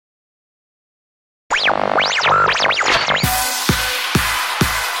Estás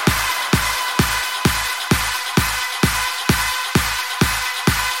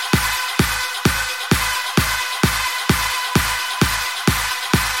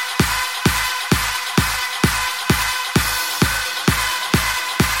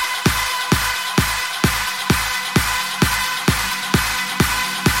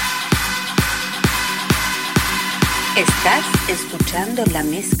escuchando la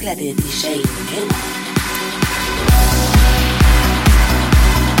mezcla de DJ Memo.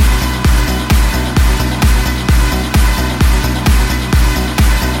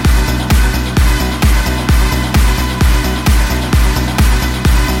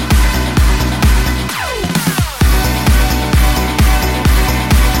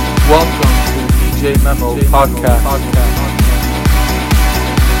 Welcome to DJ Memo Podcast.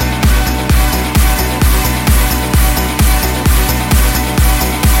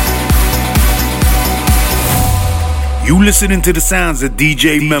 You listening to the sounds of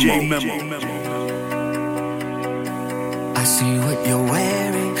DJ Memo. I see what you're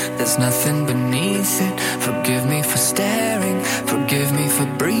wearing, there's nothing beneath it. Forgive me for staring, forgive me for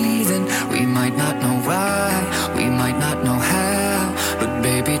breathing. We might not know why, we might not know how, but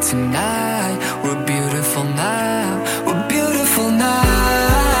baby tonight, we're beautiful now, we're beautiful now.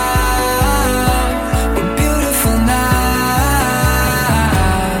 We're beautiful now.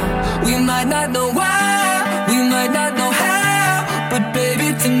 We might not know why, we might not know how, but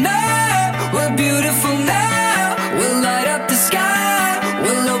baby tonight, we're beautiful now. We'll light up the sky,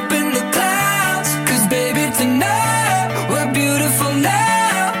 we'll open the clouds, 'cause baby tonight, we're beautiful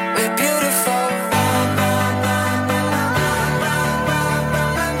now. We're beautiful.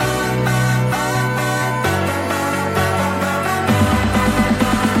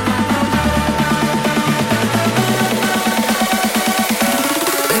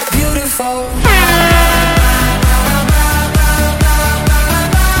 We're beautiful.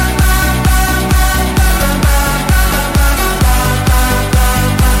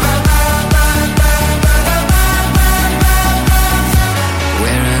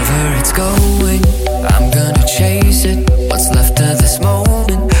 Going, I'm gonna chase it. What's left of this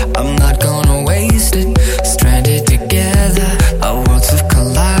moment, I'm not gonna waste it. Stranded together, our worlds have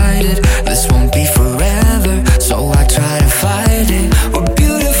collided. This won't be forever, so I try to fight it. We're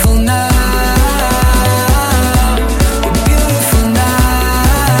beautiful now. We're beautiful now.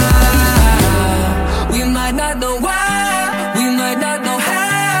 We might not know why, we might not know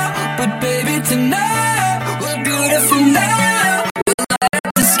how, but baby tonight, we're beautiful now.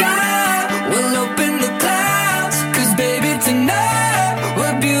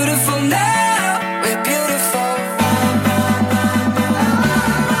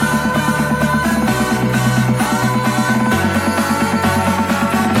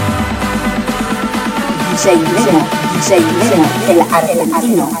 DJ Memo, el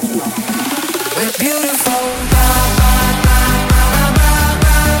argentino. We're beautiful.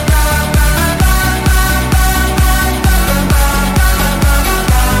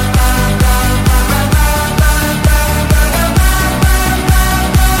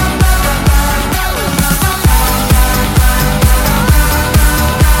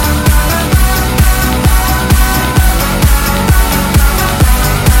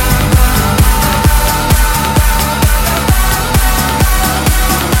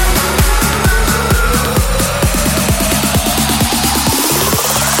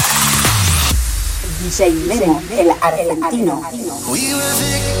 DJ Memo, el argentino. We were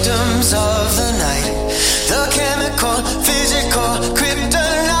victims of the night, the chemical, physical,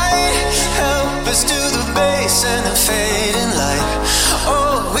 kryptonite. Help us to the base and the fading light.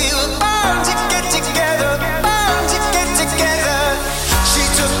 Oh, we were bound to get together, bound to get together. She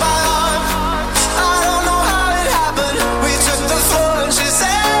took my arm, I don't know how it happened. We took the floor and she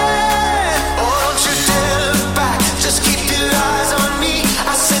said, oh, don't you dare look back, just keep your eyes on me.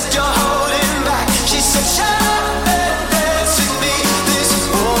 I said, you're holding back. She said, shut up and dance with me. This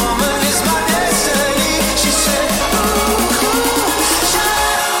woman is my destiny. She said, ooh, shut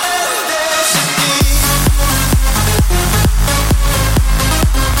up and dance with me.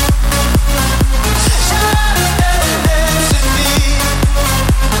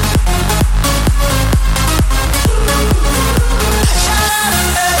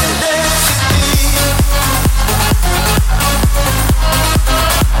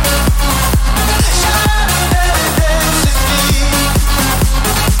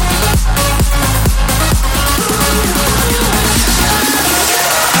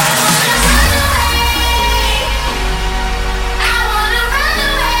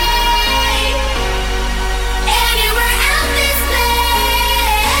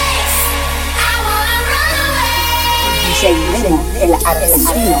 el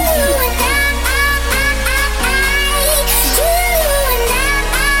asesino.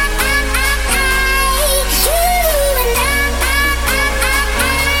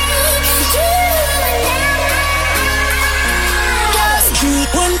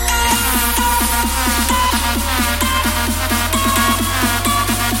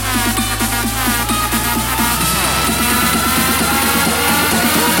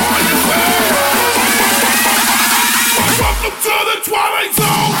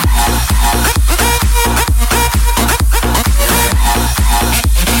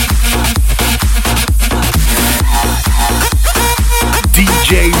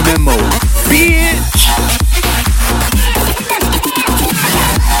 DJ Memo, bitch.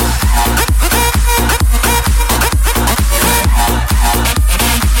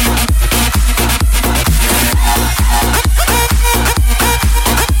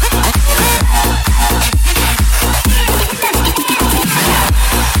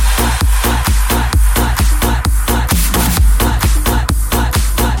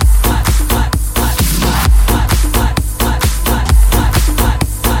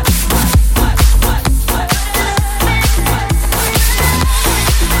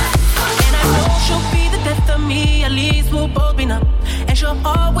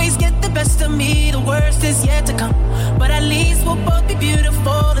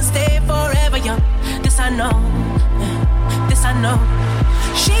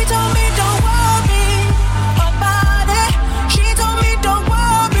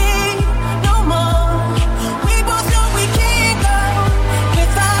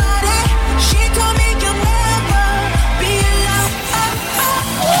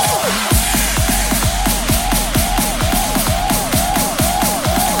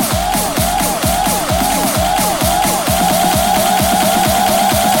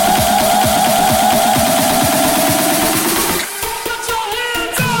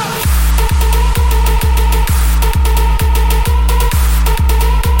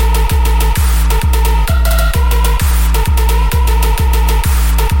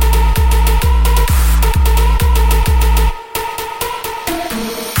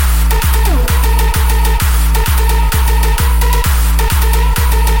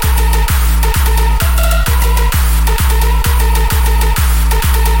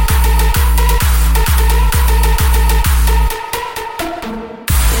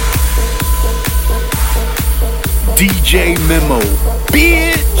 DJ Memo,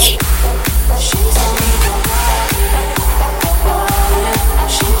 bitch.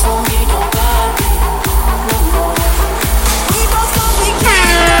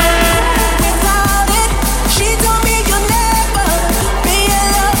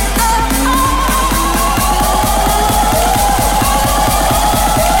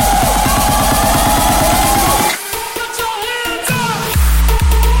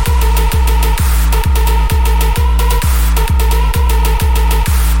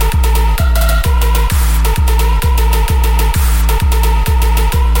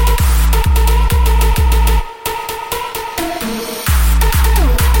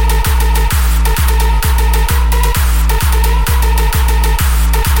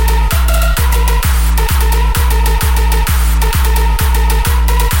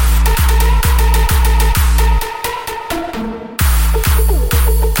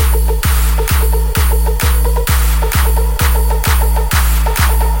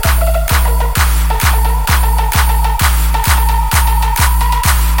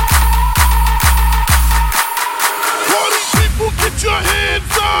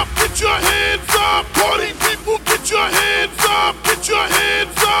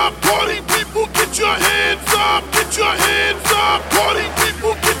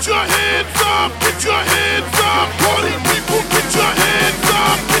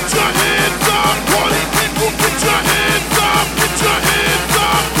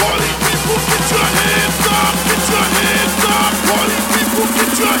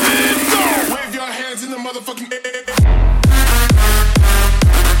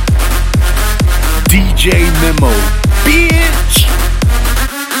 DJ Memo, bitch.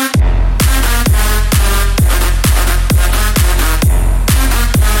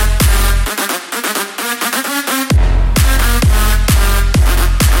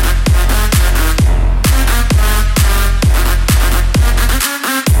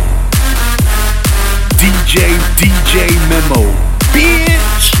 DJ Memo,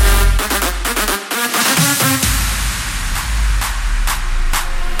 bitch.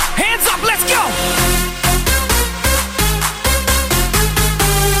 Hands up, let's go.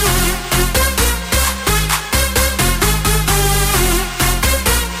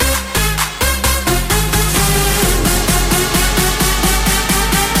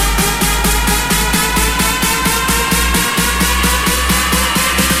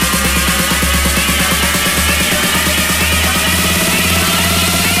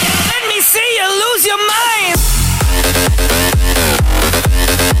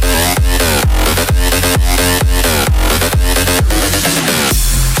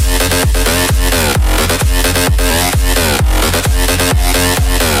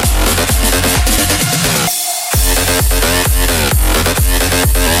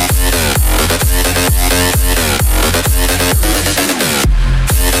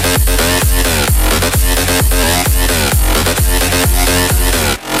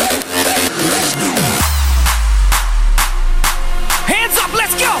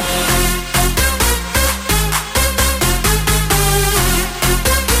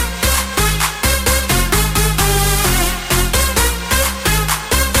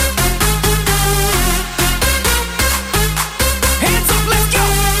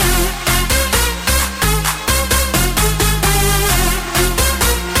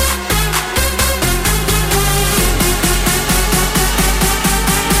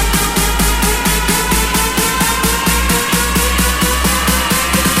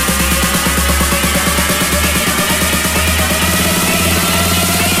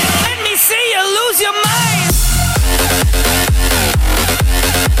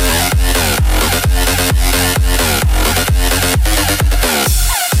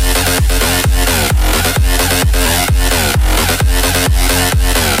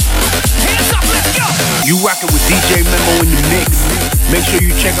 Make sure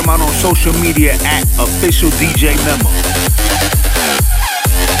you check him out on social media at Official DJ Memo.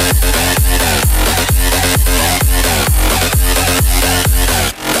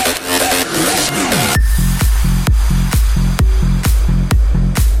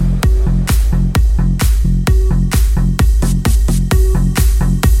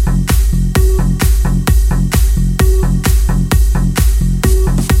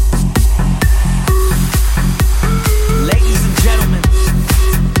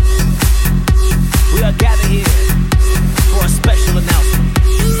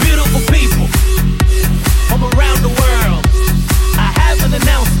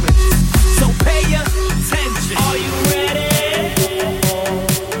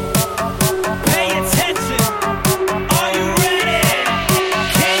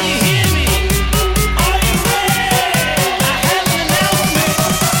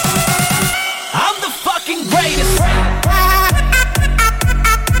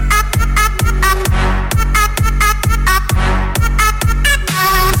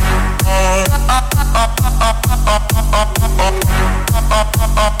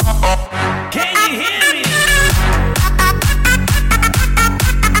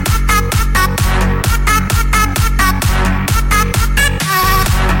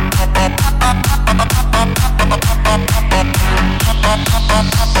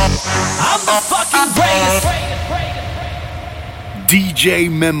 DJ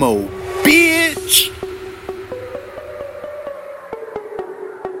Memo, bitch!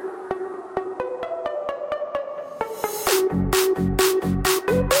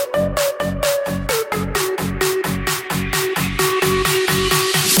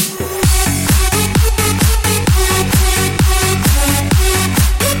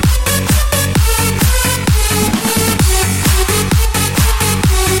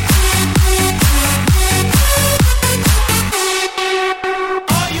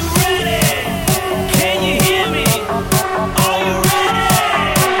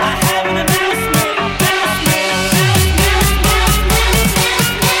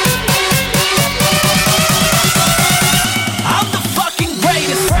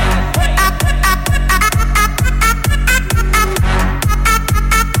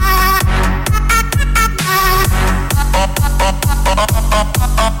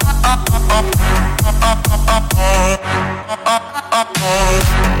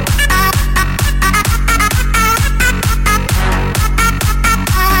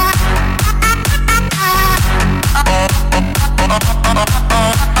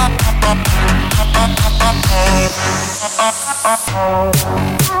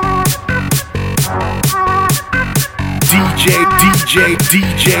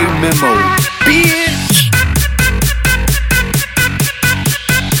 DJ Memo, bitch!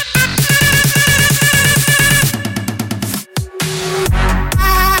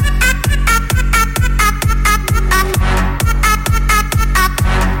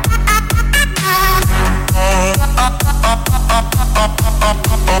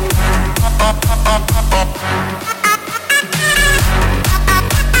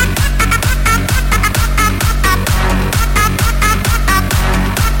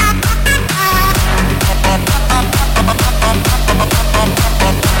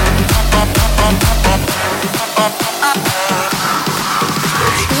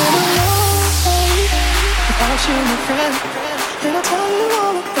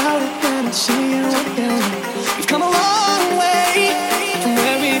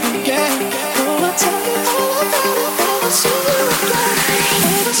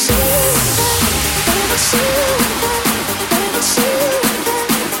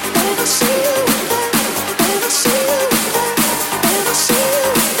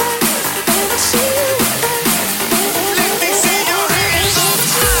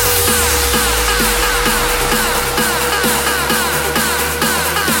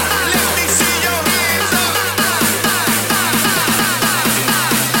 Let me see your hands up.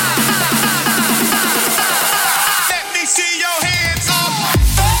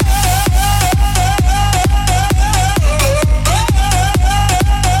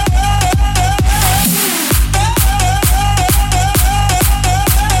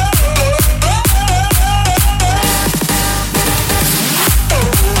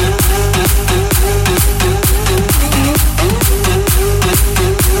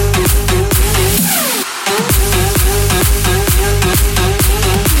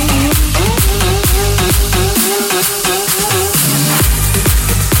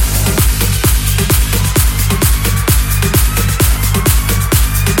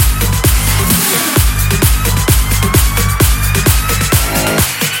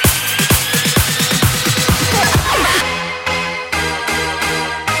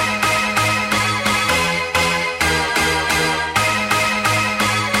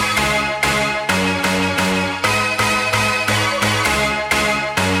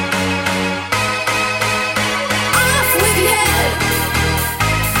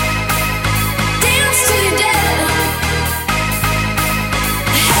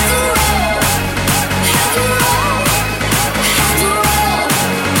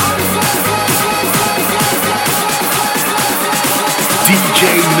 DJ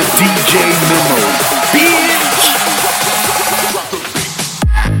Memo. Bitch!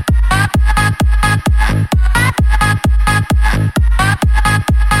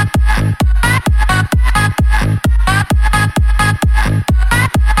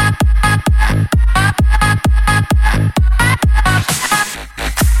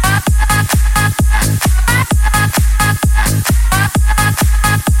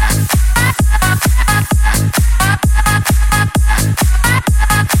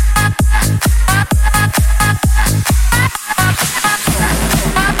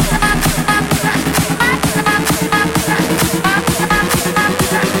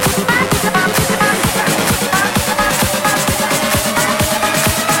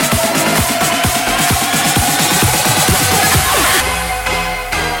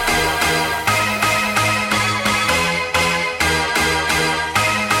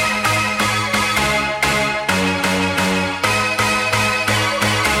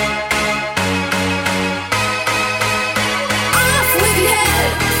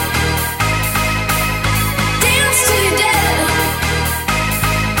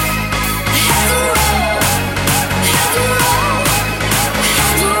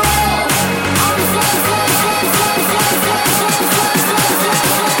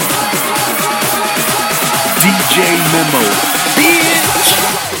 DJ Memo. Bitch!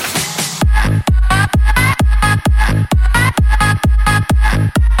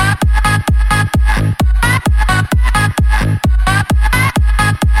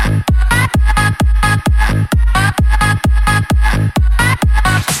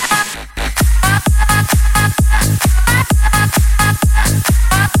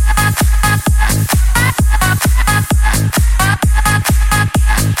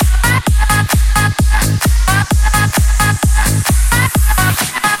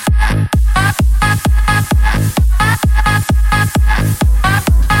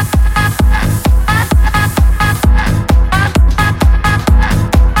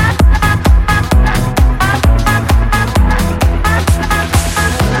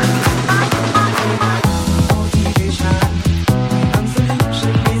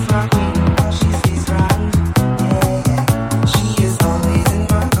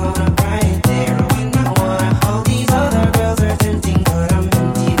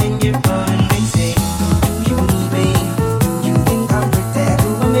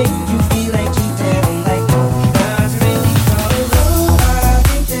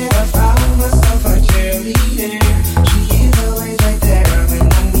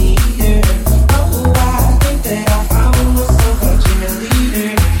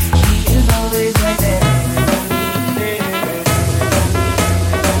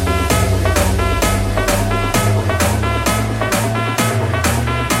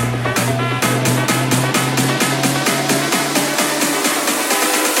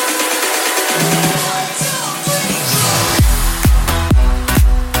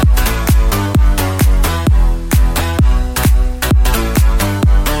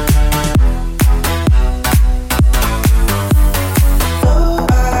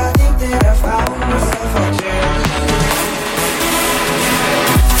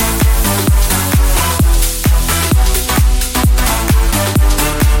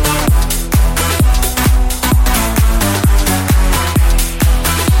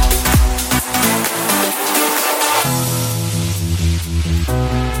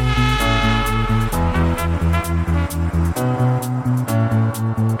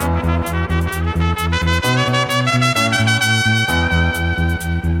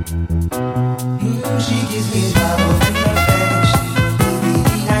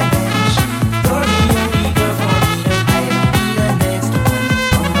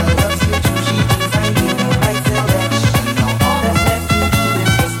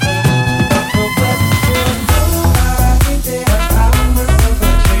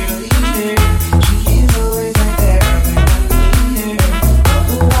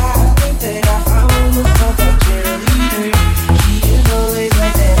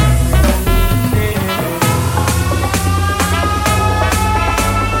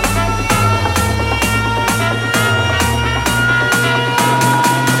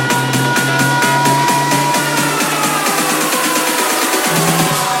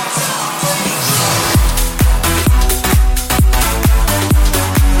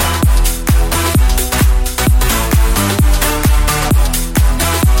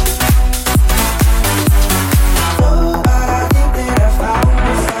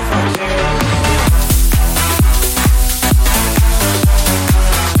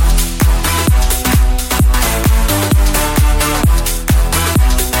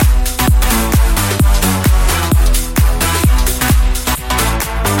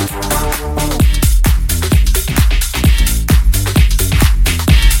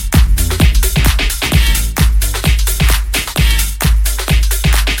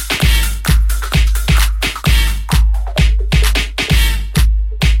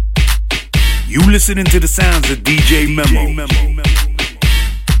 You listening to the sounds of DJ Memo.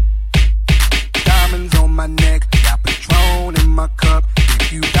 Diamonds on my neck, got Patron in my cup.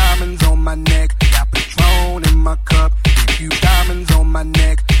 If you diamonds on my neck, got Patron in my cup. If you diamonds on my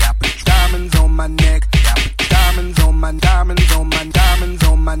neck, got diamonds on my neck, got diamonds on my diamonds on my diamonds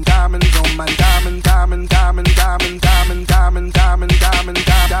on my diamonds on my diamond diamond diamond diamond diamond diamond diamond diamond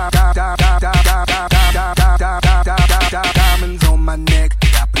diamonds on my neck,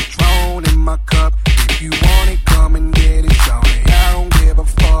 got Patron in my cup. If you want it, come and get it, shorty. I don't give a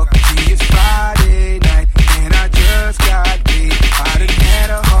fuck. See, it's Friday night and I just got paid. I done had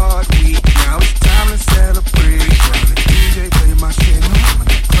a hard week. Now it's time to celebrate. Tell the DJ play my shit. I'm in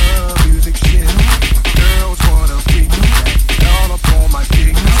the club, music shit. Girls wanna freak me back. All up on my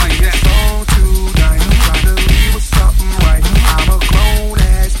dick. Sing that song tonight. Trying to leave with something right. I'm a grown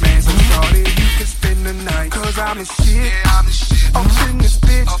ass man, so shorty, you can spend the night. Cause I'm the shit. Up in this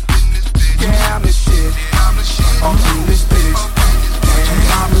bitch. Yeah, I'm the shit. Up in this bitch.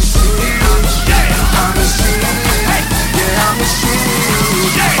 Yeah, I'm the shit. I'm the shit. Yeah, I'm the shit.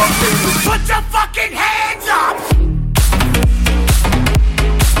 Up in this. Put your fucking hands up!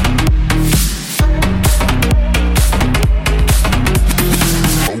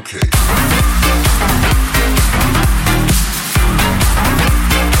 Okay.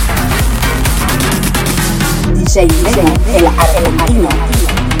 DJ Memo, el argentino.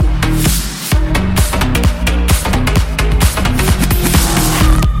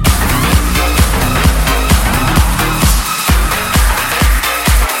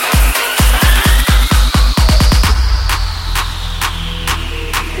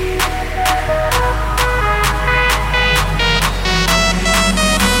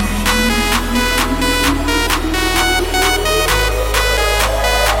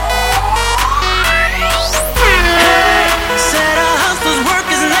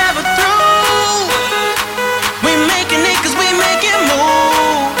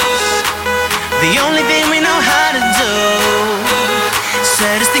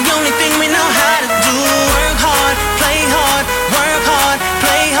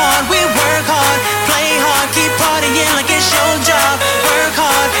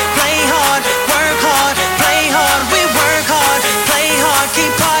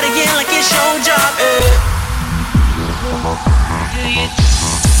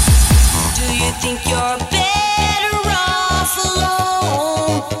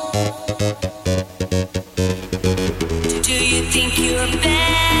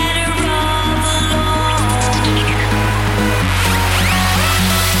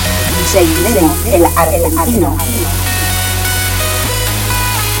 DJ Memo, el argentino.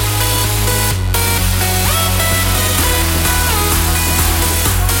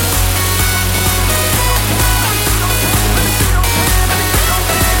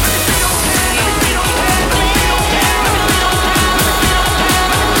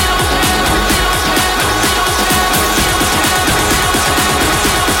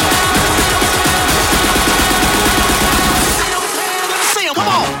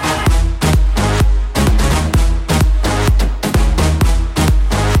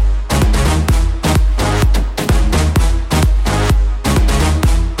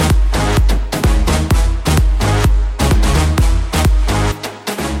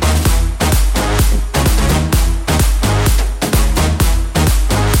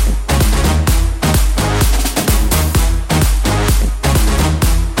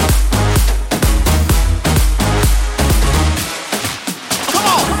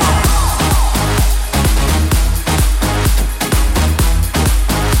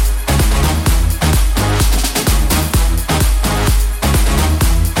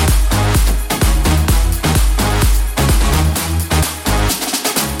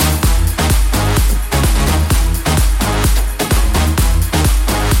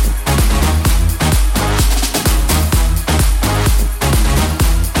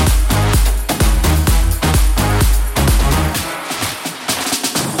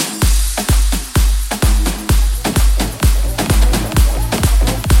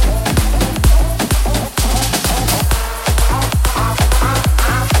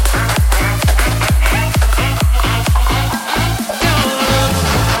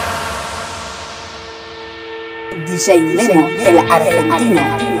 DJ Memo, el argentino.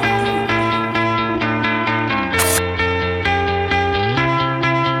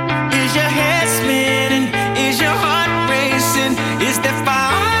 Is your head spinning? Is your heart racing? Is there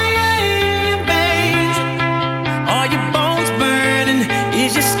fire in your veins? Are your bones burning?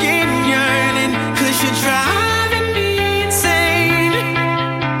 Is your skin yearning? 'Cause you're driving me insane.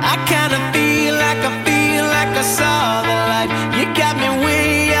 I kinda feel like I saw the light. You got me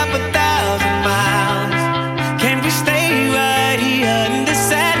way up 1,000 miles.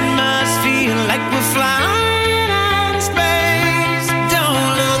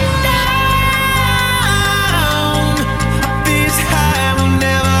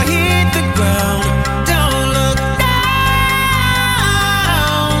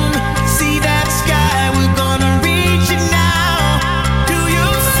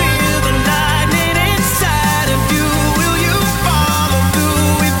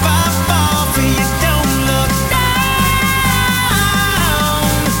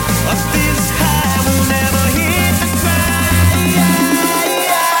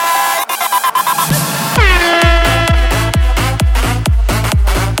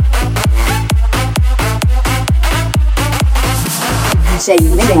 DJ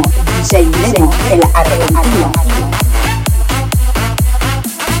Memo, el argentino.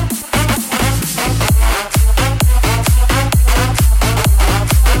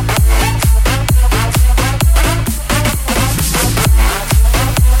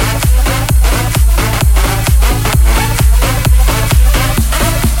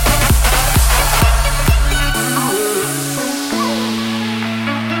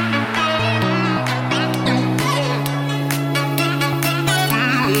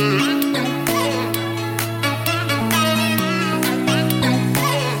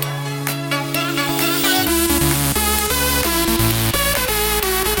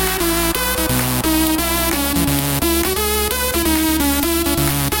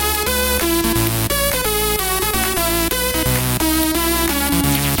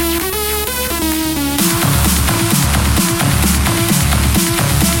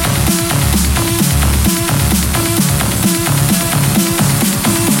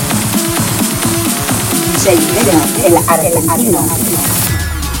 DJ Memo, el argentino.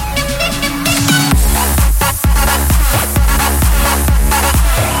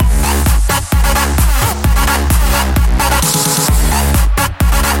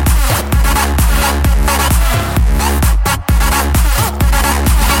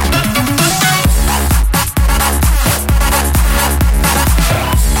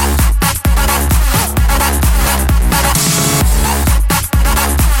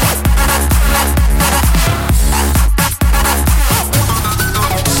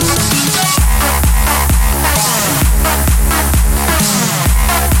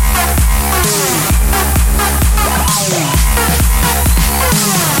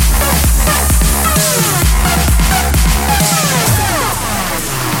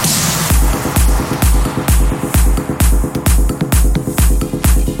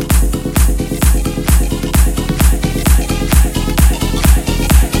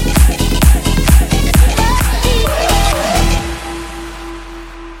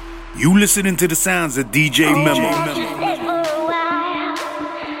 You listening to the sounds of DJ Memo.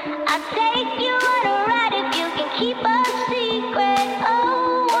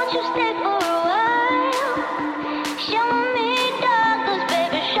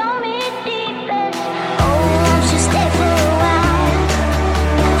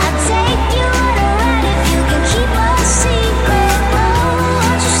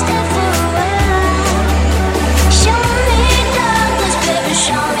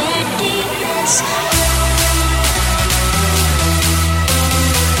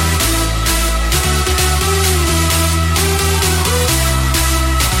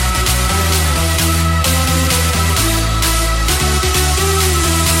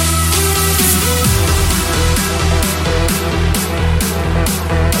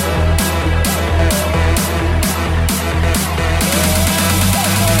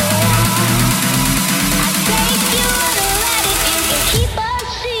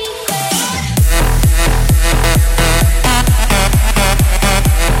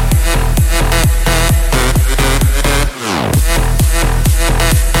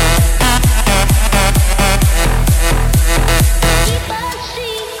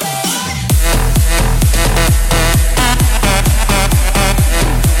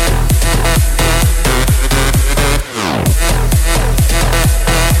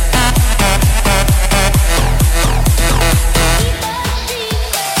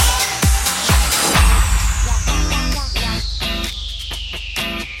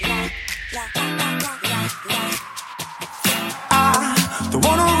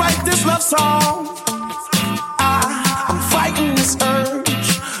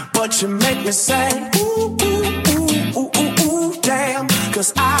 You make me say, ooh, ooh, ooh, ooh, ooh, ooh, damn.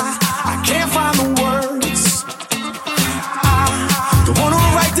 Cause I can't find the words. I don't wanna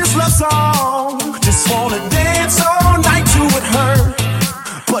write this love song. Just wanna dance all night to it hurt.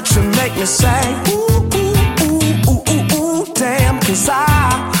 But you make me say, ooh, ooh, ooh, ooh, ooh, ooh, damn. Cause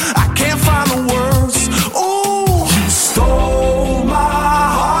I can't find the words. Ooh, you stole my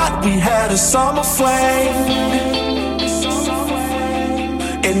heart. We had a summer flame.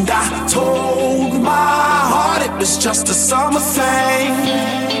 And I told my heart it was just a summer thing.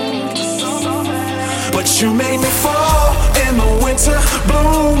 But you made me fall in the winter,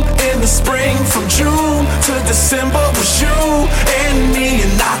 bloom in the spring. From June to December was you and me.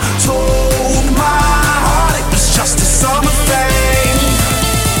 And I told my heart it was just a summer thing.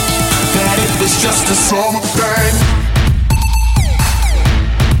 That it was just a summer thing.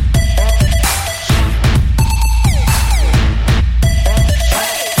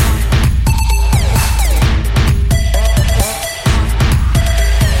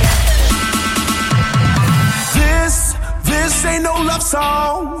 Ain't no love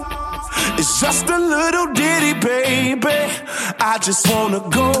song. It's just a little ditty, baby. I just wanna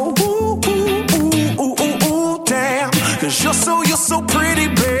go ooh, ooh, ooh, ooh, ooh, ooh, damn. Cause you're so pretty,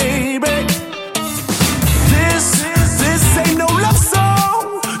 baby. This ain't no love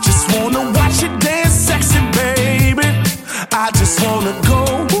song. Just wanna watch you dance sexy, baby. I just wanna go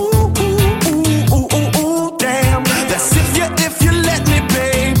ooh, ooh, ooh, ooh, ooh, ooh, damn. That's if you let me,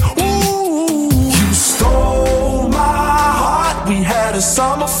 babe. Ooh, you stole my heart. We had a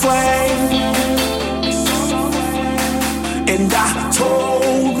summer flame, and I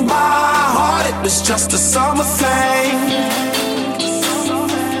told my heart it was just a summer thing.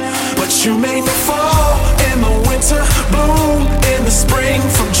 But you made me fall in the winter, bloom in the spring.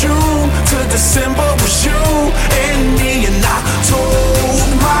 From June to December was you and me, and I told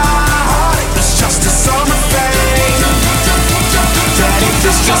my heart it was just a summer thing. That it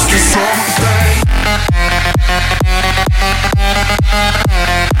was just a summer thing.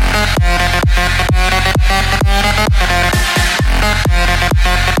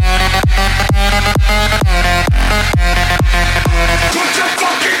 Put your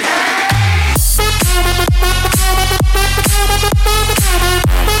fucking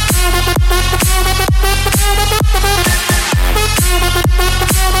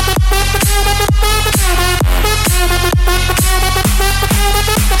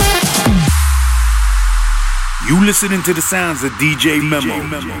You listening to the sounds of DJ Memo.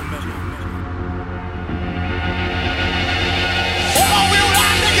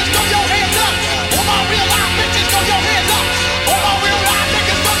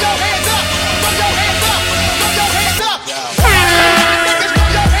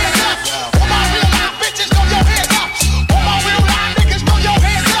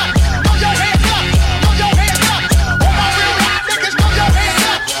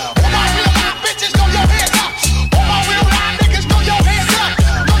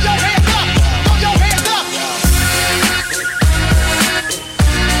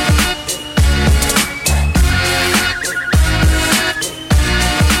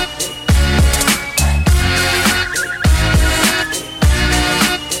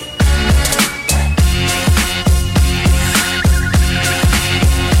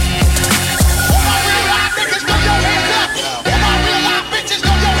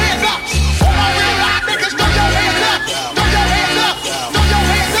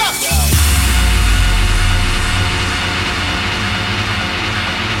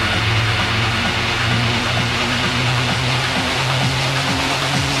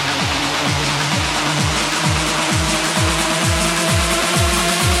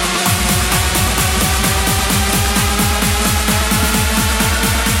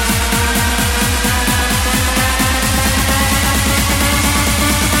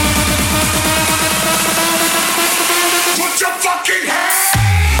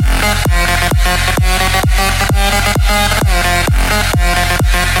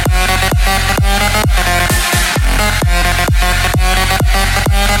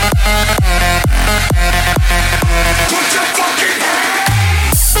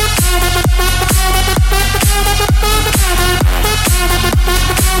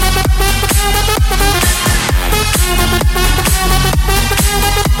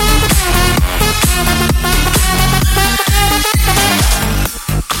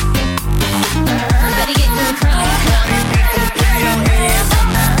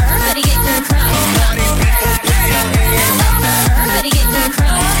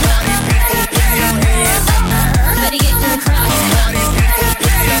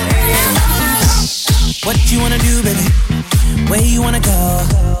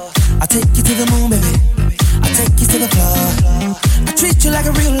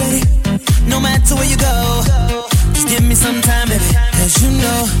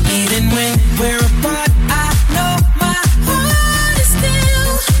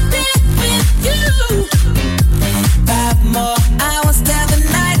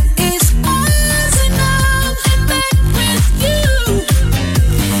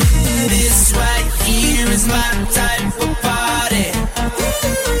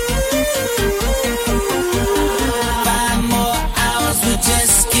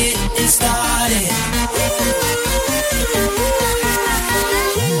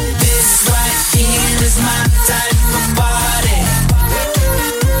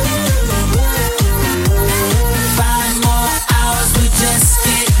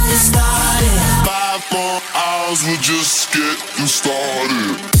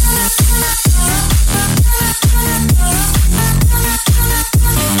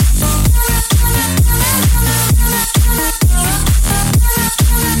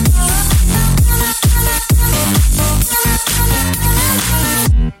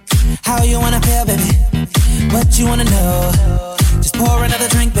 you wanna know. Just pour another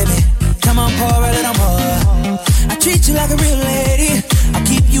drink, baby. Come on, pour a little more. I treat you like a real lady. I'll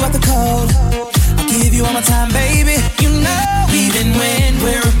keep you out the cold. I'll give you all my time, baby. You know, even when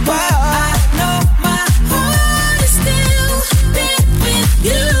we're apart, I know my heart is still there with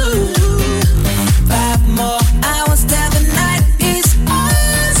you. 5 more hours till the night is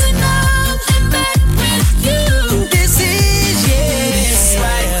ours, and I'm back with you. This is, yeah, this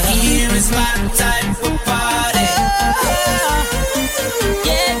right here is my type of party.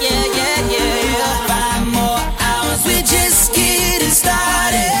 Yeah, yeah, yeah, yeah. 5 more hours, we're just getting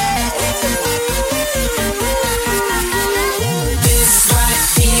started. This right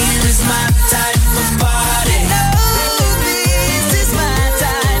here is my type of party. No, this is my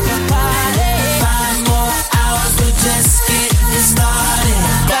type of party. 5 more hours, we're just getting started.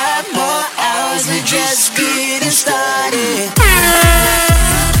 5 more hours, we're just getting started.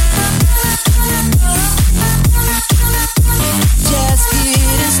 Just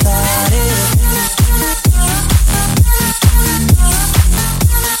getting started.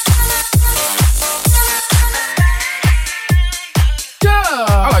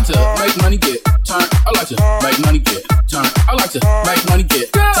 I like to make money, get turn. I like to make money, get turn. I like to make money,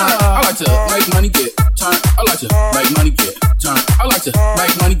 get turn. I like to make money, get turn. I like to make money, get turn. I like to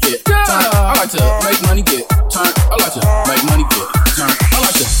make money, get turn. I like to make money, get turn. I like to make money, get turn. I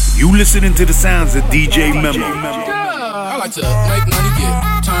like to. You listening to the sounds of DJ Memo. I like to make money, get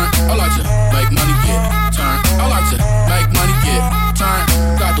turn. I like to make money, get turn. I like to make money, get turn.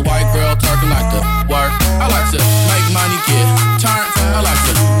 Got the white girl talking like the work. I like to make money, get turn. I like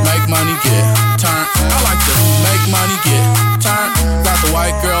to make money, get turn. I like to make money, get turn. Got the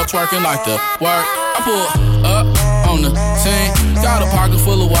white girl twerking like the work. I pull up on the scene. Got a pocket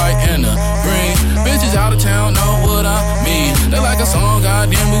full of white and a green. Bitches out of town know what I mean. They like a song,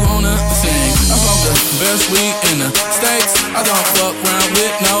 goddamn, we wanna sing. I smoke the best weed in the States. I don't fuck around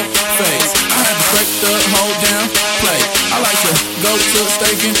with no fakes. I had to break the whole damn plate. I like to go to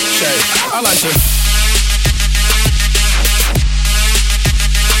Steak and Shake. I like to.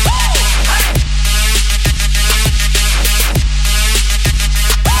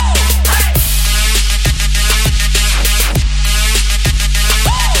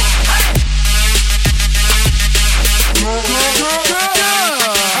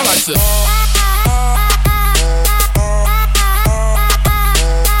 I like to.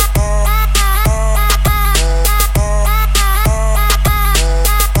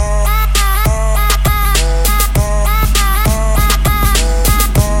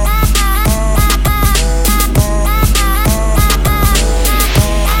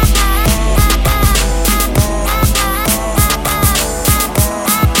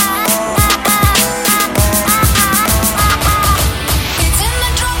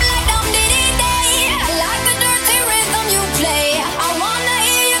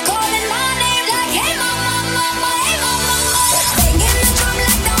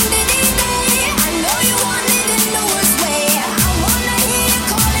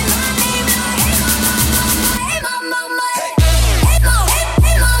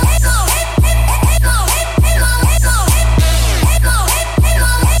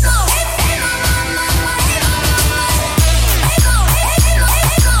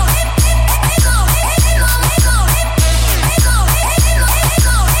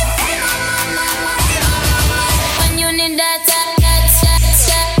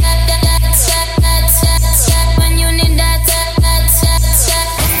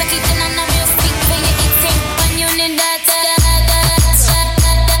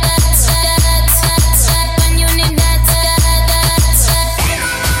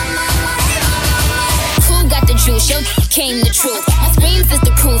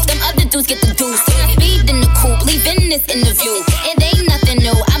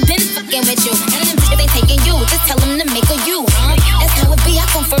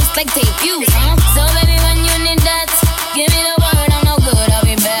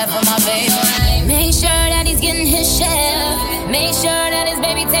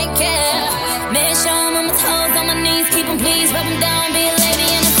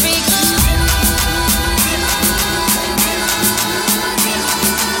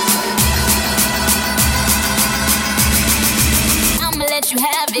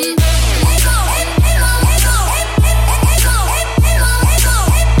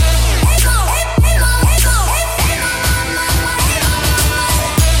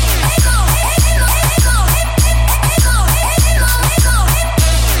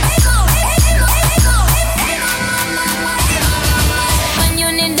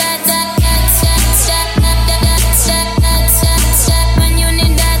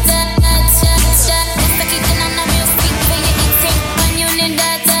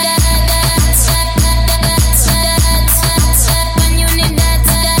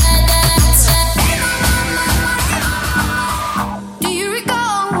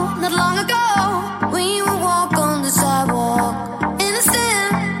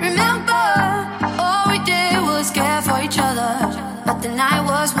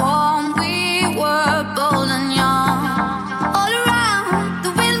 was warm, we were bold and young. All around, the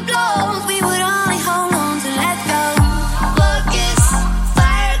wind blows, we would only hold on to let go. Focus,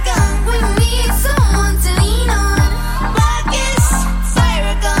 fire gun, we need someone to lean on. Focus,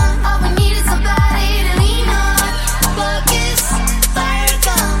 fire gun, all we need is somebody to lean on. Focus, fire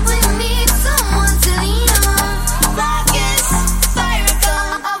gun, we need someone to lean on. Focus, fire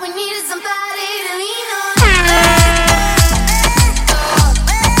gun, all we need is somebody to lean on.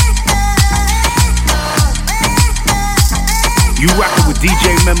 You rockin' with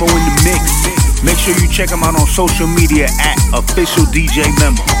DJ Memo in the mix. Make sure you check him out on social media at official DJ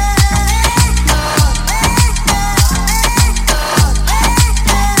Memo.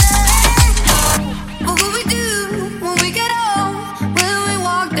 What will we do when we get old? Will we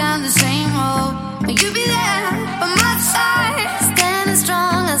walk down the same road? Will you be there by my side, standing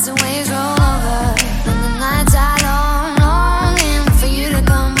strong as the waves roll over? And the nights are long, longing for you to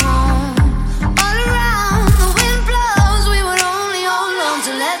come home. All around, the wind blows, we would only hold on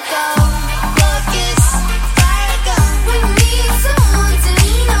to let go. Focus, fire gun, we need someone to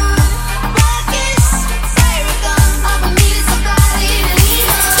lean on. Focus, fire gun, all we need is somebody to lean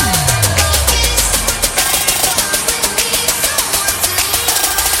on.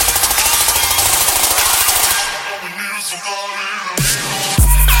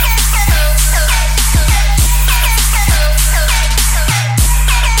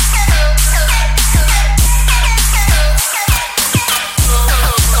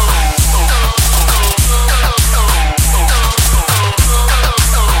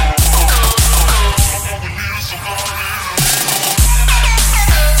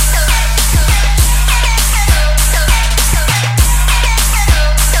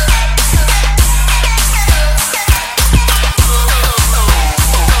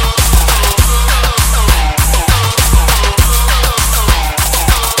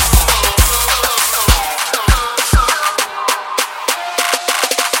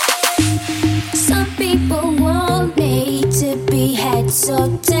 Some people want me to be heads or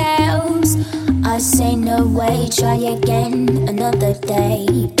tails. I say no way, try again another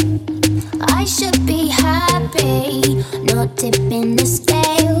day. I should be happy, not tipping the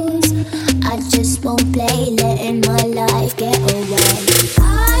scales. I just won't play, letting my life get away.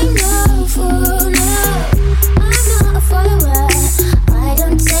 I'm no fool, no, I'm not a follower. I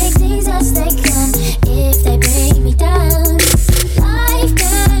don't take things as they come if they bring me down. Life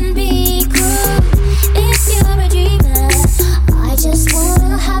can be cruel if you're a dreamer. I just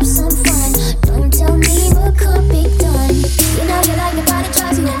wanna have some fun. Don't tell me what could be done. You know you like it, but it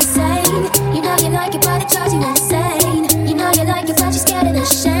drives you insane. You know you like it, but it drives you insane. You know you like it, but you're scared of the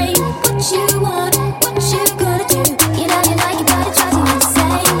shame. What you want, what you gonna do? You know you like it, but it drives you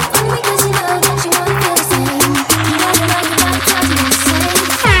insane. Only because you know that you wanna feel the same. You know you like it, but it drives you insane.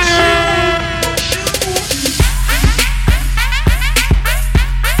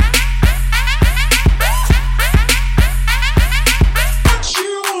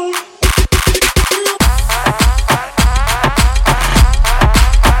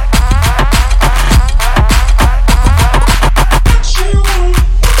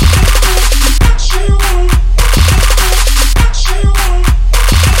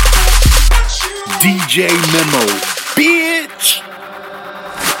 DJ Memo, bitch.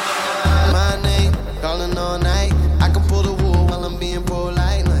 My name, calling all night. I can pull the wool while I'm being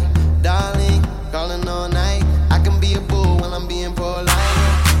polite. Like, darling, calling all night. I can be a bull while I'm being polite.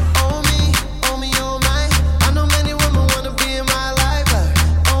 Oh me, oh my. I know many women wanna be in my life. Like,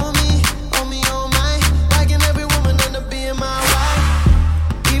 oh me, oh my. Why can every woman end up being my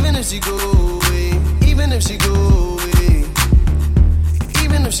wife? Even if she go away, even if she go away,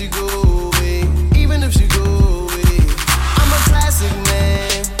 even if she go away, even if she go away. I'm a classic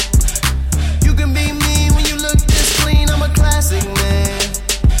man. You can be mean when you look this clean. I'm a classic man.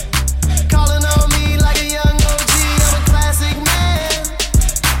 Calling on me like a young OG. I'm a classic man.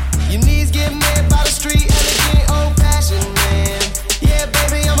 Your knees get made by the street, elegant, old-fashioned man. Yeah,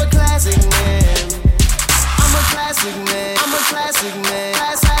 baby, I'm a classic man. I'm a classic man. I'm a classic man.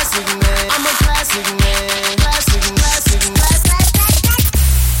 Classic man. I'm a classic man. Classic, classic, classic.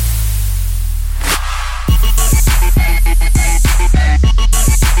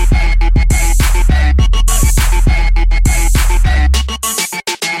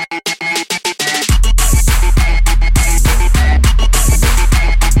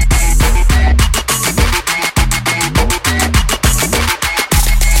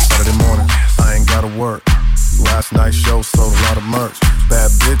 Saturday morning, I ain't gotta work. Last night's show sold a lot of merch. Bad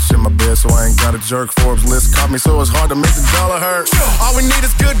bad bitch in my bed, so I ain't got a jerk. Forbes list caught me, so it's hard to make the dollar hurt. All we need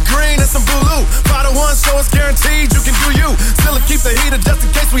is good green and some blue. 5 to 1, so it's guaranteed you can do you. Still keep the heater just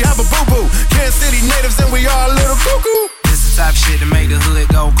in case we have a boo-boo. Kansas City natives and we are a little cuckoo. This the type of shit that make the hood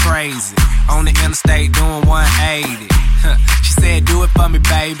go crazy. On the interstate doing 180. She said, do it for me,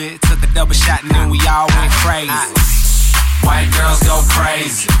 baby. Took a double shot and then we all went crazy. White girls go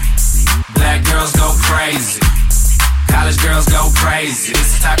crazy. Black girls go crazy. College girls go crazy.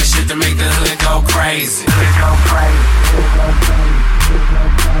 This the type of shit that make the hood go crazy. Hood go crazy. Hood go crazy.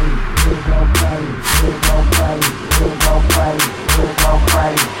 Hood go crazy. Hood go crazy. Hood go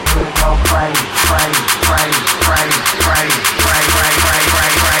crazy. Hood go crazy. Crazy, crazy, crazy, crazy,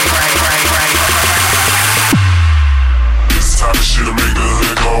 crazy, crazy, crazy, crazy. This type of shit'll make the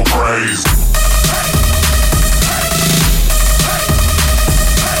hood go crazy.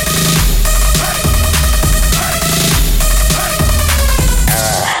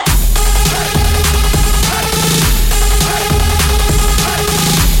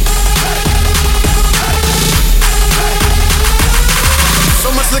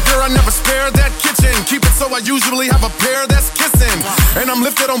 Liquor, I never spare that kitchen. Keep it so I usually have a pair that's kissing. And I'm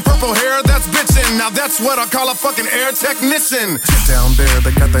lifted on purple hair that's bitchin'. Now that's what I call a fucking air technician. Down there,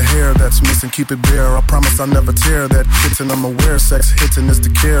 they got the hair that's missing. Keep it bare, I promise I never tear that kitten. I'm aware sex hitting is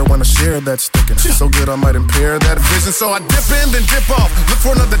the care when I share that sticking. So good I might impair that vision. So I dip in, then dip off. Look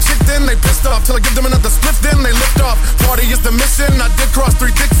for another chick, then they pissed off. Till I give them another split, then they lift off. Party is the mission. I did cross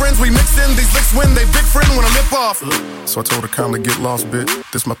 3 thick friends. We mix in these licks when they big friend when I lip off. So I told her calmly, get lost, bitch.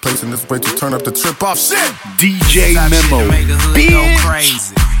 This my place and this way to turn up the trip off. Shit! DJ Memo,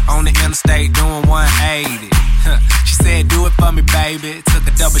 bitch! On the interstate doing 180. She said, do it for me, baby. Took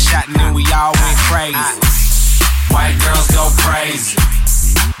a double shot and then we all went crazy. White girls go crazy.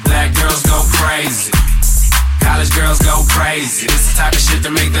 Black girls go crazy. College girls go crazy. This the type of shit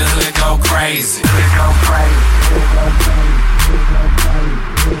that make the hood go crazy. Hood go crazy.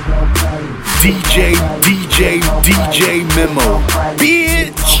 DJ Memo,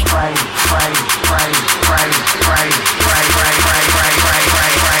 bitch!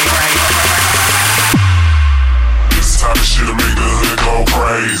 This type of shit'll make the hood go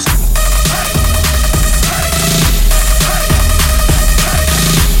crazy.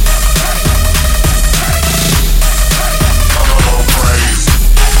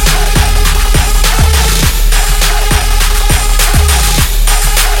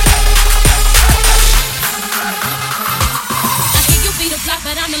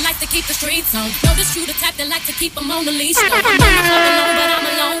 Keep the streets on. Notice you the type that like to keep them on the leash. I'm not alone, but I'm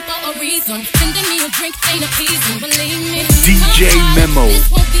alone for a reason. Sending me a drink ain't appeasing, believe me. DJ Memo,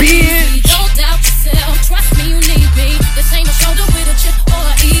 bitch. Don't doubt yourself, trust me, you need me. This ain't a shoulder with a chip or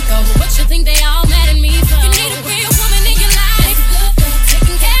an ego. What you think they all mad at me for? You need a real woman in your life,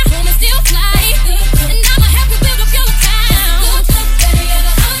 taking care of home and still fly. And I'ma help you build up your account.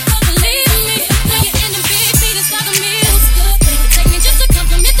 Believe me, when you're in the big meetings like a meal, take me just to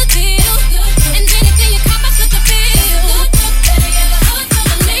compliment the deal. And then if you cop, I took the bill.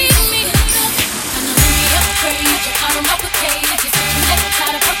 Believe me, I know me upgrade. You caught 'em up with cage. You said you never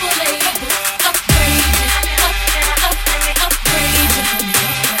tried a purple label. Upgrade, upgrade.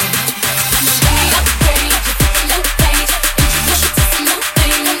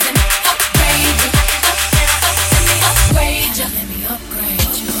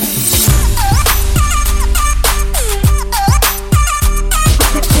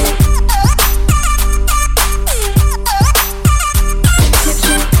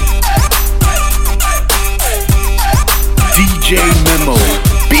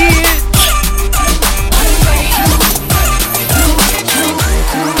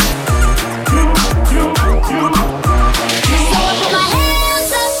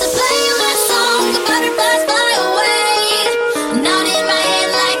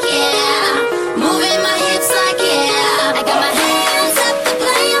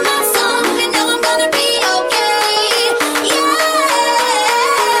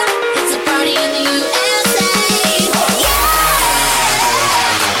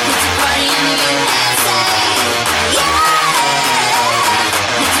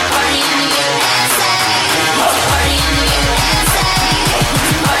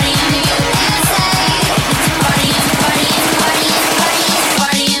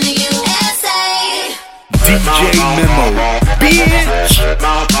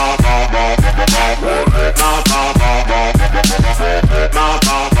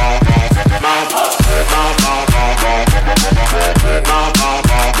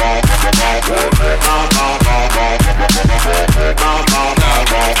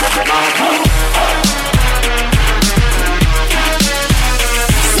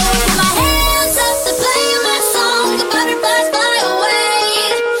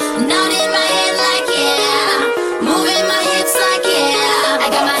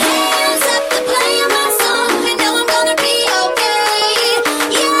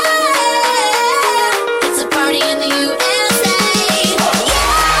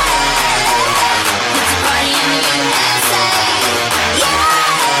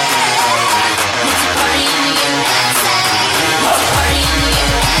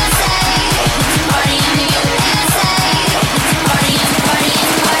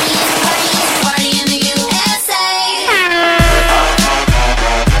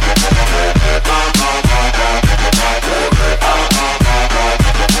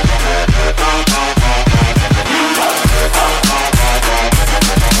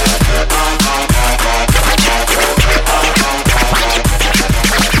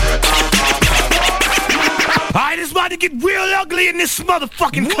 get real ugly in this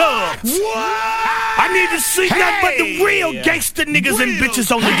motherfucking club. I need to see nothing but the real gangster niggas and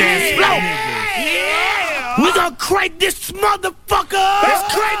bitches on the dance floor. We gonna crank this motherfucker.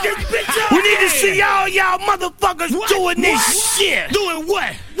 Let's crank this bitch up. We need to see all y'all motherfuckers doing this shit. Doing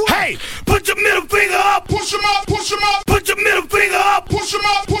what? Hey, put your middle finger up. Push 'em up, push 'em up. Put your middle finger up. Push 'em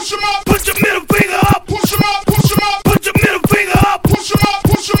up, push 'em up. Put your middle finger up. Push 'em up, push 'em up. Put your middle finger up. Push 'em up,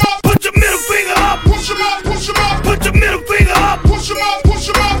 push 'em up. Put your middle finger up. Push 'em up, push 'em up. Put your middle finger up. Push 'em up, push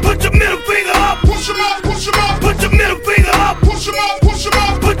 'em up. Put your middle finger up. Push 'em up, push 'em up. Put your middle finger up. Push 'em up, push 'em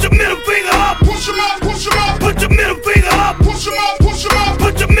up. Put your middle finger up. Push 'em up, push 'em up. Put your middle finger up. Push 'em up, push 'em up.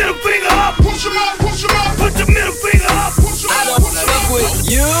 Put your middle finger up. Push 'em up, push 'em up. Put your middle finger up. Push 'em up. I don't fuck with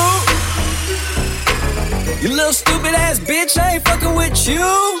you. You little stupid ass bitch, I ain't fucking with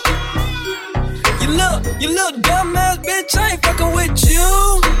you. You little dumb ass bitch, I ain't fucking with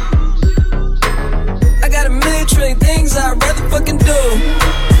you. I got a million trillion things I'd rather fucking do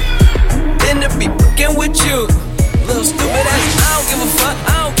than to be fucking with you. Little stupid ass, I don't give a fuck, I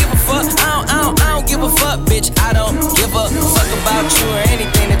don't give a fuck, I don't give a fuck, bitch. I don't give a fuck about you or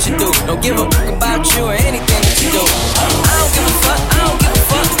anything that you do. Don't give a fuck about you or anything that you do. I don't give a fuck, I don't give a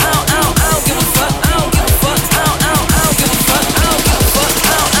fuck, I don't give a fuck, I don't give a fuck, I don't give a fuck, I don't give a fuck,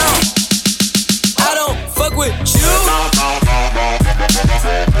 I don't fuck with you.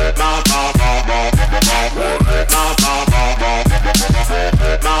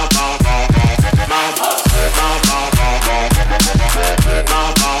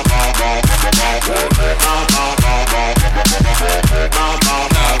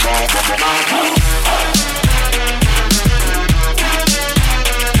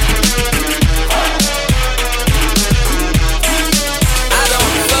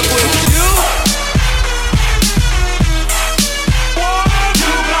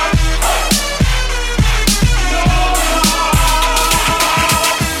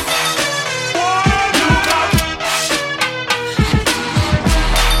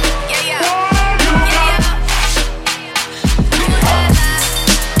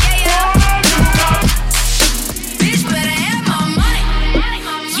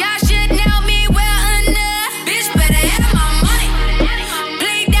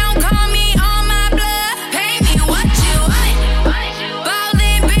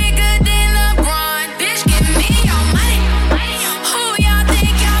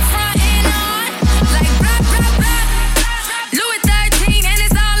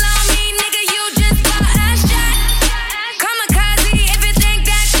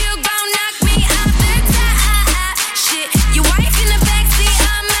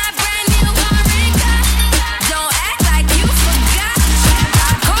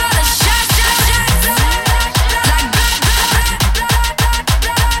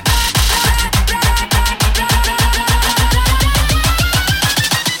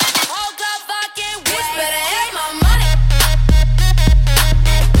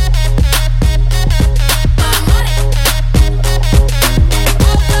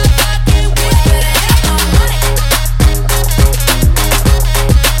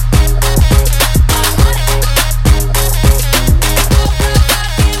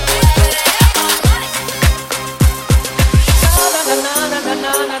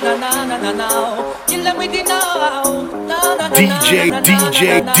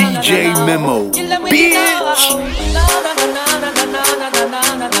 DJ Memo, bitch.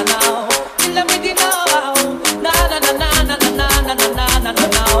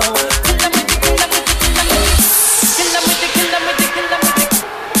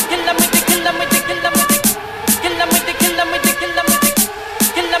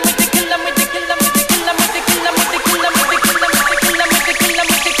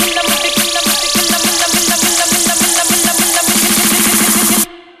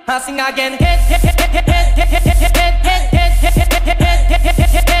 Passing again.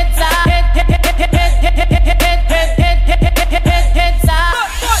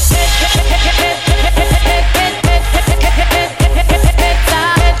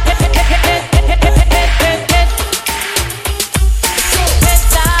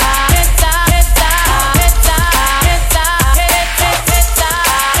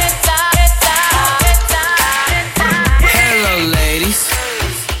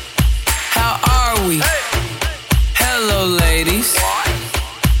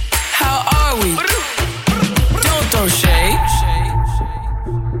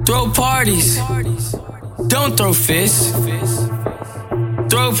 Don't throw fists,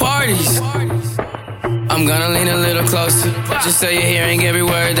 throw parties. I'm gonna lean a little closer, just so you're hearing every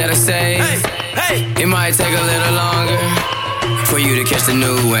word that I say. It might take a little longer for you to catch the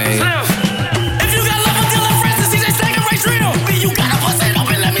new wave. If you got love, I'm dealing friends, this DJ Stacker. drill. You gotta bust it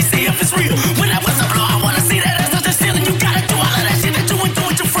open, let me see if it's real. When I bust a blow, I wanna see that ass touch the ceiling. You gotta do all of that shit that you would do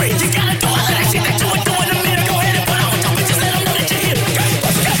with your friends. You gotta do all of that shit that you would do in the middle. Go ahead and put on with your bitches, let them know that you're here.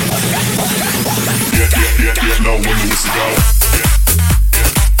 Yeah, know when this is out.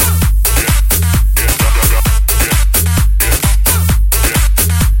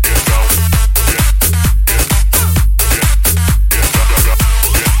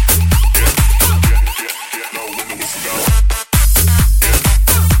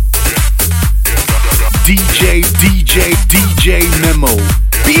 DJ Memo,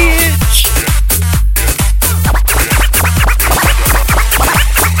 bitch.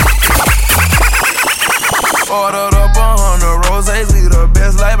 Ordered up 100 roses, we the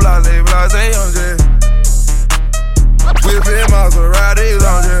best like blase, blase, I'm just whipping Maseratis,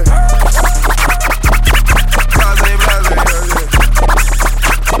 I'm just blase, blase, I'm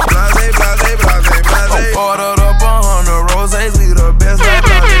just blase, blase, blase, blase. Ordered up 100 roses, we the best like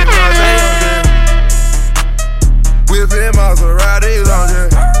blase, blase, I'm just whipping Maseratis, I'm just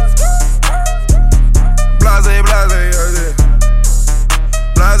blase, blase,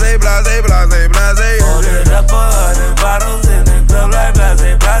 I'm just blase, blase, blase, blase. Ordered up 100 bottles in the club like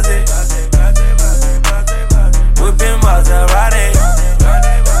blase, blase. Whipping Maserati.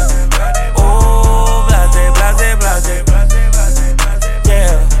 Oh, blase, blase, blase.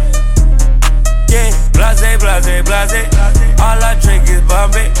 Yeah, yeah, blase, blase, blase. All I drink is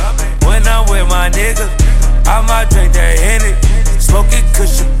Bombay. When I'm with my niggas, I might drink that Henny. Smoking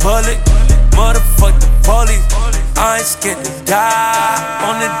cushion bullet. Motherfuck the police. I ain't scared to die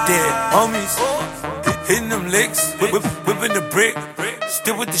on the dead homies. Hitting them licks, whipping the brick.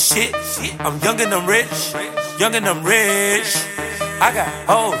 Still with the shit. I'm young and I'm rich. Young and I'm rich. I got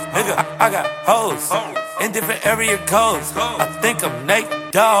hoes, nigga. I got hoes in different area codes. I think I'm Nate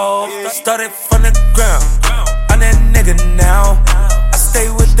Dogg. Started from the ground. I'm that nigga now. I stay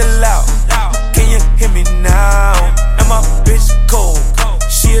with the loud. Can you hear me now? And my bitch cold.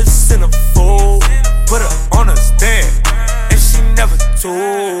 She a centerfold. Put her on a stand, and she never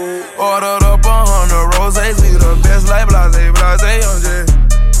told. Ordered up 100 roses, we the best like blase, blase, I'm just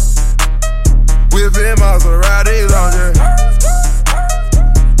whipping Maseratis, I'm just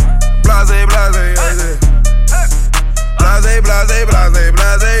blase, blase, I'm just blase, blase, blase,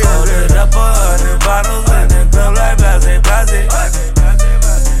 blase. Ordered up 100 bottles in the club like blase, blase.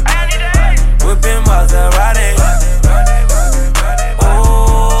 Whipping Maserati.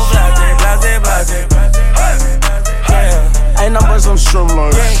 Oh, blase, blase, blase. Ain't nothing but some strip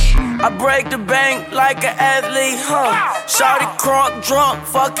lines. I break the bank like an athlete, huh? Shawty crunk drunk,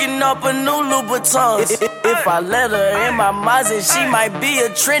 fucking up a new Louboutin. If I let her in my Mazda, she might be a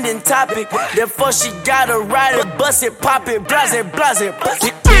trending topic. Therefore she gotta ride it, bust it, pop it, blase, blase.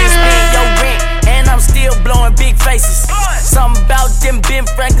 Please pay your rent, and I'm still blowing big faces. Something about them Ben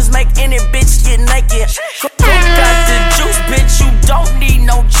Franklin's make any bitch get naked. Got the juice, bitch, you don't need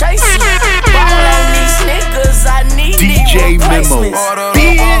no chasing. Ball on these niggas, I need DJ Memo,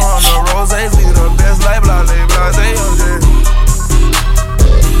 bitch. Roses, we the best like blase, blase, I'm just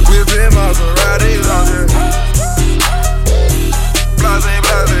whipping Maseratis, I'm just blase, blase, I'm just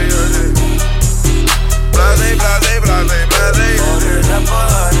blase, blase, blase, blase. Ordered up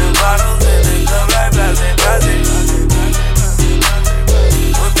 100 bottles in the club like blase, blase.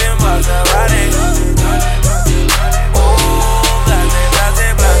 Whipping Maserati. Oh, blase,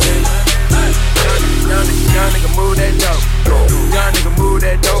 blase, blase. Young nigga move that dope. Young nigga move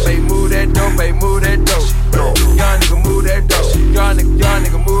that dope, baby, move that dope, baby, move that dope. Young nigga move that dope. Young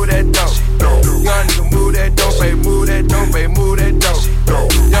nigga move that dope. Young nigga move that dope, baby, move that dope, baby, move that dope.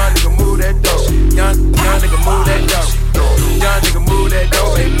 Young nigga move that dope. Young nigga move that dope. Young nigga move that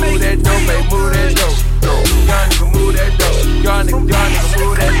dope, baby, move that dope, baby, move that dope. Young nigga move that dope. Young nigga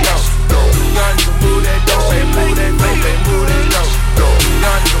move that dope. Young nigga move that dope, baby, move that dope, baby, move that dope.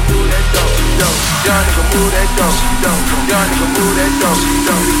 Young nigga move that dope. Young nigga move that dope. Young nigga move that dope.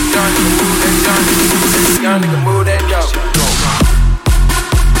 Young nigga move that. Young nigga move that dope.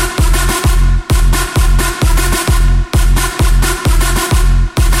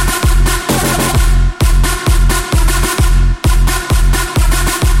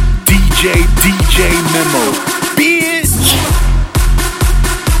 DJ Memo, bitch.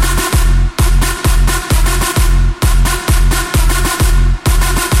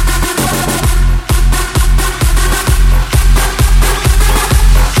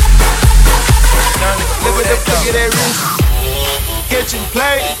 Look at the flick of that wrist. Kitchen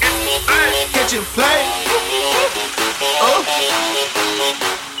plate. Kitchen plate. Oh.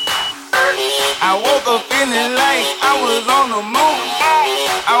 I woke up feeling like I was on the moon.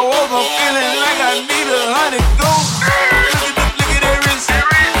 I I woke up feeling like I need 100 gold. Look at the flick of that wrist. Look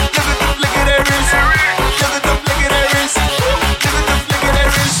at the flick of that wrist. Look at the flick of that wrist. Look at the flick of that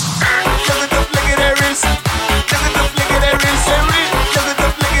wrist. Look at the flick of that wrist. Look at the flick of that wrist. Look at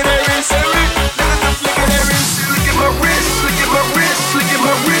the flick of that wrist. Look at the flick of that wrist. Look at my wrist. Look at my wrist. Look at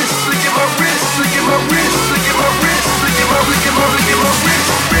my wrist. Look at my wrist. Look at my wrist. Look at my wrist. Look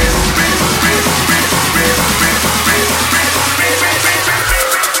at my wrist.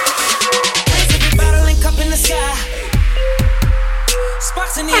 Bottle and cup in the sky.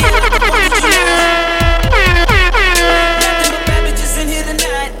 Sparks in the air like the 4th of July. Nothing but bad bitches in here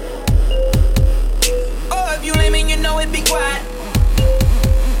tonight. Oh, if you lame and you know it, be quiet.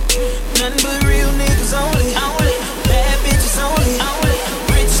 Nothing but real niggas only. Bad bitches only.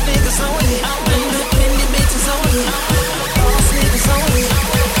 Rich niggas only. Independent bitches only. Boss niggas only.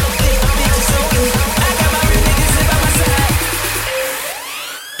 Big bitches only. I got my real niggas in by my side.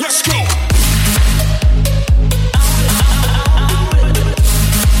 Let's go.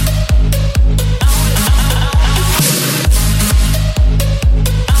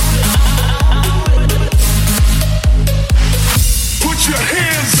 Put your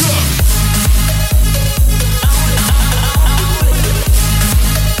hands up.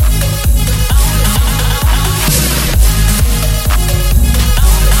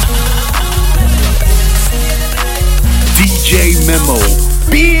 DJ Memo,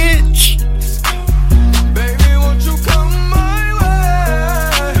 bitch. Baby, won't you come my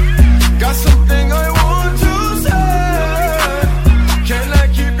way? Got something I want to say. Can I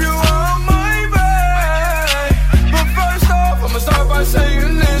keep you on my way? But first off, I'ma start by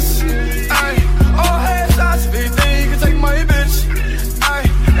saying this. All hands shots, if you think you can take my bitch.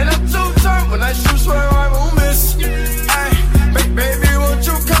 And I'm too turned when I shoot, swear I won't miss. Baby, won't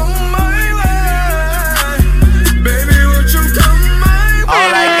you come my way? Baby, won't you come my way?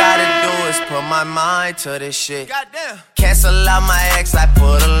 All I gotta do is put my mind to this shit. Goddamn. Cancel out my ex, I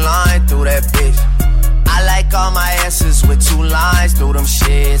put a line through that bitch. I like all my S's with 2 lines through them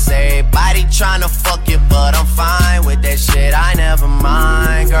shits. Everybody tryna fuck you, but I'm fine with that shit. I never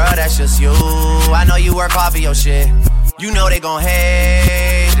mind, girl, that's just you. I know you work hard for your shit. You know they gon'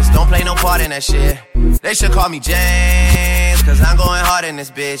 hate, just don't play no part in that shit. They should call me James, cause I'm going hard in this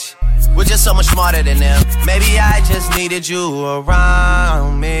bitch. We're just so much smarter than them. Maybe I just needed you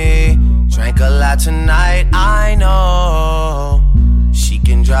around me. Drank a lot tonight, I know. She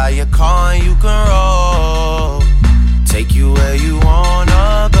can drive your car and you can roll. Take you where you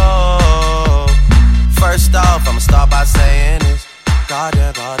wanna go. First off, I'ma start by saying this.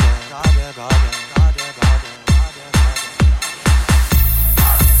 Goddamn, goddamn, goddamn, goddamn.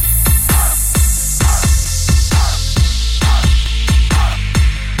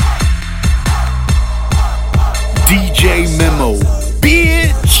 DJ Memo,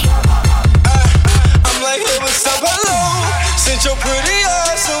 bitch. I'm like, hey, what's up, hello? Sent your pretty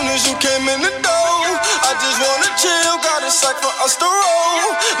ass soon as you came in the door. I just wanna chill, got a sack for us to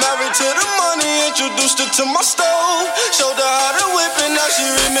roll. Married to the money, introduced her to my stove. Showed her how to whip it, now she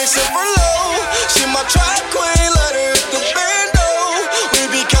remixing for low. She my track queen, let her hit the bando. We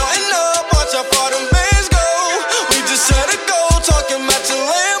be counting up, watch how far them bands go. We just had a go, talking matching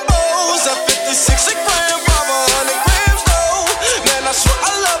Lambos. At 56 a gram, 500 grams though. Man, I swear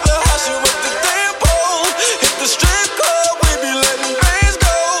I love her, how she with the damn pole. Hit the strip club, we be letting bands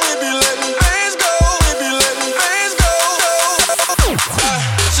go. We be letting bands go, we be letting bands go.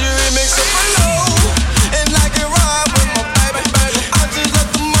 She remix it for low, and I can ride with my baby. I just let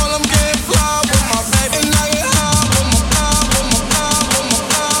them all, I'm getting fly with my baby. And I get high with my fly, with my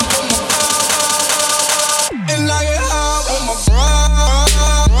fly, with my fly, with my fly. And I get high with my fly.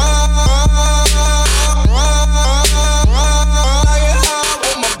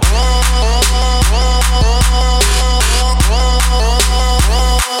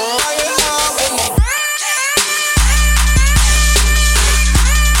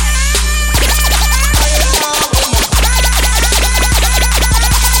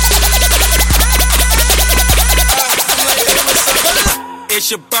 It's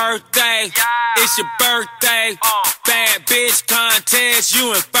your birthday, it's your birthday. Bad bitch contest,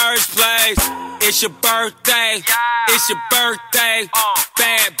 you in first place. It's your birthday, it's your birthday.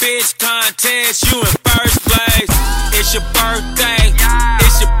 Bad bitch contest, you in first place. It's your birthday,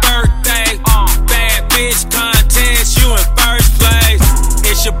 it's your birthday. Bad bitch contest, you in first place.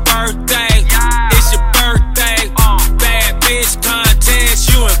 It's your birthday, it's your birthday. Bad bitch contest,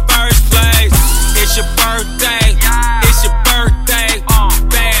 you in first place. It's your birthday, it's your birthday.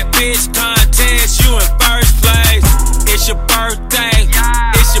 Bad bitch contest, you in first place. It's your birthday,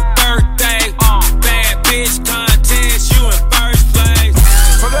 it's your birthday. Bad bitch contest, you in first place.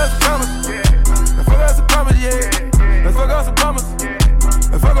 For the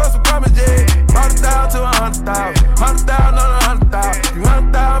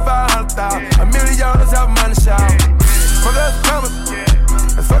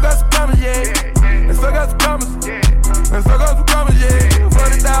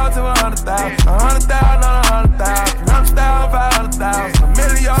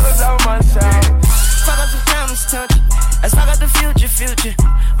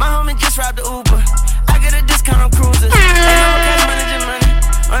out the Uber. I get a discount on cruises. They know cash money, just money.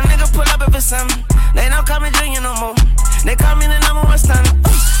 A nigga pull up if it's something. They don't call me Junior no more. They call me the number one stunner.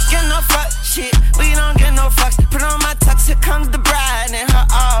 Get no fuck shit, we don't get no fucks. Put on my tux, here comes the bride and her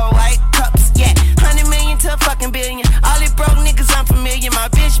all white cups. Yeah, 100 million to a fucking billion. All these broke niggas unfamiliar. My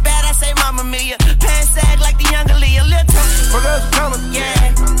bitch bad, I say mama Mia. Pants sag like the younger Leah. Little fuck us some commas,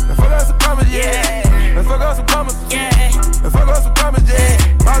 yeah. Fuck us some commas, yeah. Let's fuck us some commas, yeah. Let's fuck us some commas, yeah.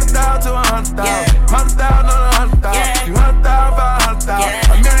 100,000 to 100,000, 100,000 on 100,000, 200,000 for 100,000.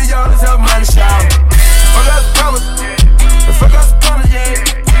 $1 million is help money shout. Fuck us some commas, let's fuck us some commas, yeah.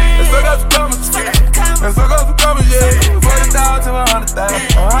 Let's fuck us some commas, let's fuck us some commas, yeah. 40,000 to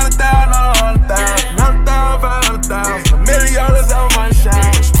 100,000, 100,000 on 100,000, 100,000 for 100,000. $1 million is help money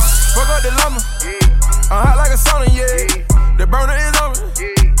shout. Fuck up the llama, I'm hot like a sauna, yeah. The burner is on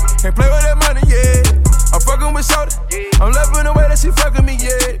me, can't play with that money, yeah. I'm fucking with shorty, I'm loving the way that she fucking me,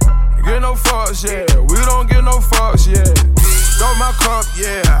 yeah. Get no fucks, yeah, we don't get no fucks, yeah. Throw my cup,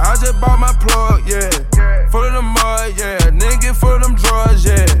 yeah, I just bought my plug, yeah. Full of the mud, yeah, nigga full of them drugs,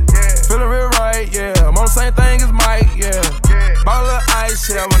 yeah. Feeling real right, yeah, I'm on the same thing as Mike, yeah. Bottle of ice,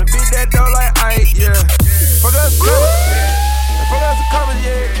 yeah, I wanna beat that dough like Ike, yeah. Fuck us some commas, fuck us some commas,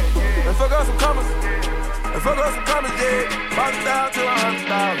 yeah. Let's fuck us some commas. Let's fuck us some commas, yeah. 100,000 to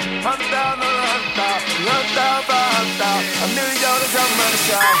 100,000, 100,000 on 100,000, 100,000 for 100,000. $1 million is how money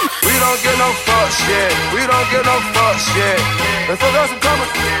shine. We don't get no fucks, yeah. We don't get no fucks, yeah. Let's fuck us some commas.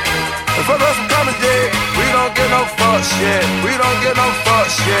 Let's fuck us some commas, yeah. We don't get no fucks, yeah. We don't get no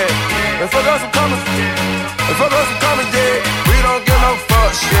fucks, yeah. Let's fuck us some commas. Let's fuck us some commas, yeah. We don't get no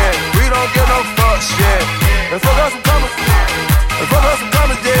fucks, yeah. We don't get no fucks, yeah. Let's fuck us some commas. Let's fuck us some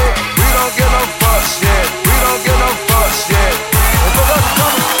commas, yeah. We don't get no fucks, yeah. We don't get no fucks, yeah. Let's fuck us some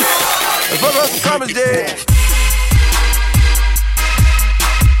commas. Let's fuck us some commas, yeah.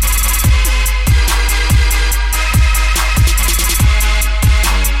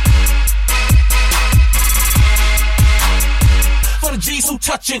 For the G's who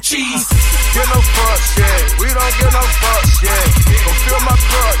touchin' cheese. Get no fucks, yeah. We don't get no fucks, yeah. Gon' fill my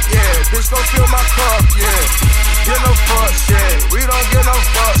cup, yeah. Bitch gon' fill my cup, yeah. Get no fucks, yeah. We don't get no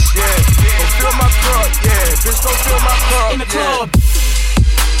fucks, yeah. Gon' fill my cup, yeah. Bitch gon' fill my cup, in the club.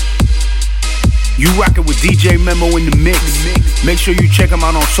 You rockin' with DJ Memo in the mix. Make sure you check him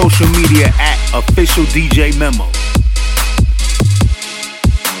out on social media at official DJ Memo.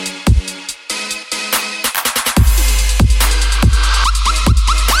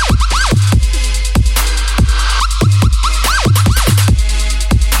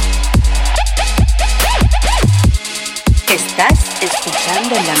 Estás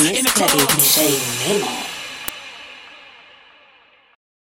escuchando la mezcla de DJ Memo.